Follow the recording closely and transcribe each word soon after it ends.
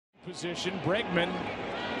Position, Bregman.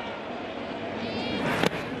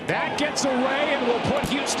 That gets away and will put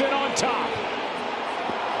Houston on top.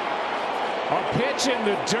 A pitch in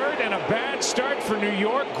the dirt and a bad start for New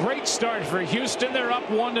York. Great start for Houston. They're up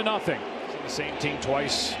 1-0. The same team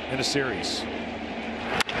twice in a series.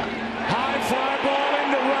 High fly ball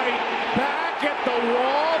into right. Back at the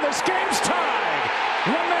wall. This game's tied.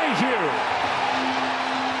 LeMahieu.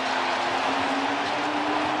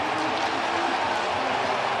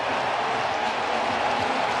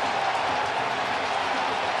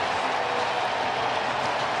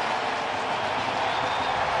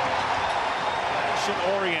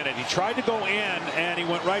 Oriented. He tried to go in and he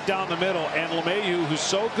went right down the middle, and LeMahieu, who's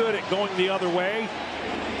so good at going the other way,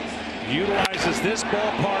 utilizes this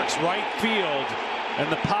ballpark's right field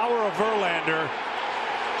and the power of Verlander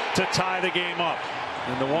to tie the game up.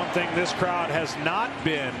 And the one thing this crowd has not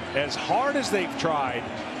been, as hard as they've tried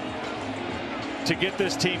to get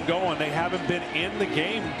this team going, they haven't been in the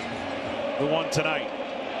game the one tonight.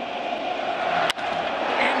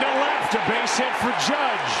 Into left, a base hit for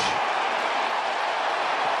Judge.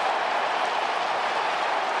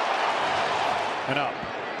 And up.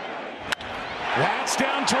 That's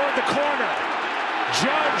down toward the corner.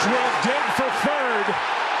 Judge will dig for third.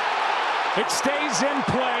 It stays in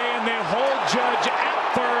play, and they hold Judge at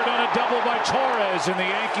third on a double by Torres, and the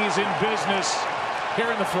Yankees in business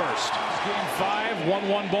here in the first. Game 5,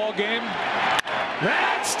 1-1 ball game.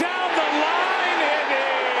 That's down the line.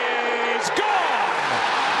 It is gone.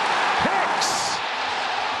 Hicks.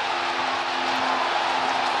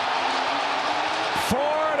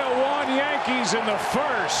 4-1 Yankees in the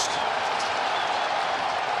first.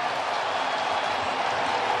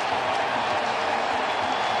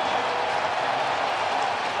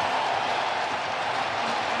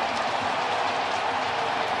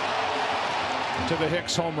 To the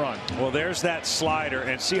Hicks home run. Well, there's that slider,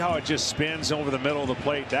 and see how it just spins over the middle of the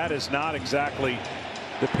plate. That is not exactly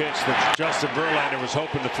the pitch that Justin Verlander was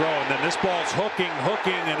hoping to throw. And then this ball's hooking,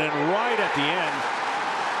 and then right at the end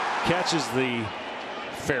catches the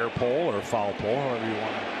fair pole or foul pole, however you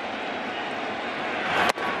want it.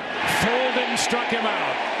 Folden struck him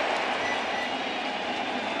out.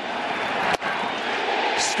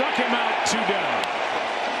 Struck him out, 2 down.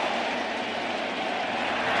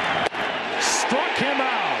 Struck him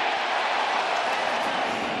out.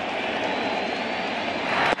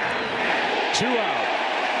 2 out.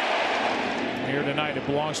 Here tonight it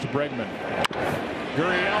belongs to Bregman.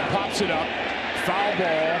 Gurriel pops it up. Foul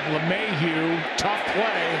ball. LeMahieu, tough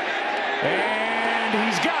play, and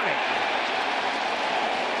he's got it.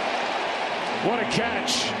 What a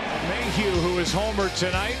catch. LeMahieu, who is homered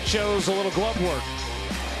tonight, shows a little glove work.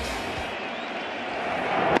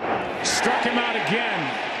 Struck him out again.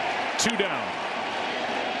 2 down.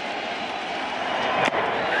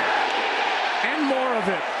 And more of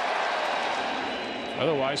it.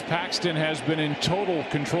 Otherwise, Paxton has been in total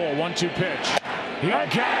control. 1-2 pitch. He got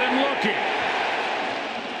him looking.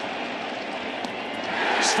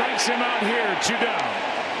 Strikes him out here. 2 down.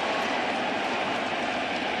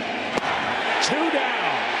 2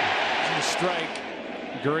 down. Strike.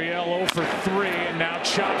 Gurriel 0 for 3, and now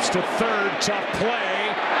chops to third. Tough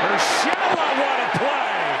play. Urshela, what a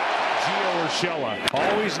play! Gio Urshela.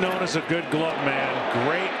 Always known as a good glove man.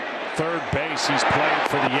 Great third base he's played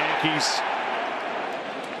for the Yankees.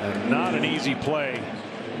 And not an easy play,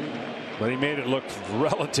 but he made it look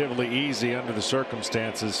relatively easy under the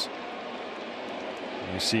circumstances.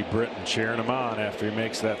 You see Britton cheering him on after he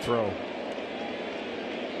makes that throw.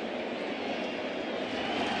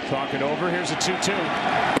 Talk it over. Here's a 2-2. 2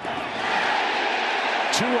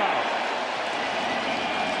 out.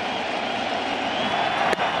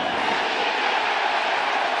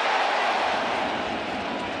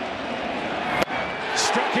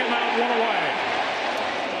 Struck him out, 1 away.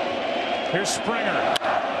 Here's Springer.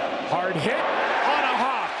 Hard hit on a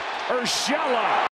hop. Urshela.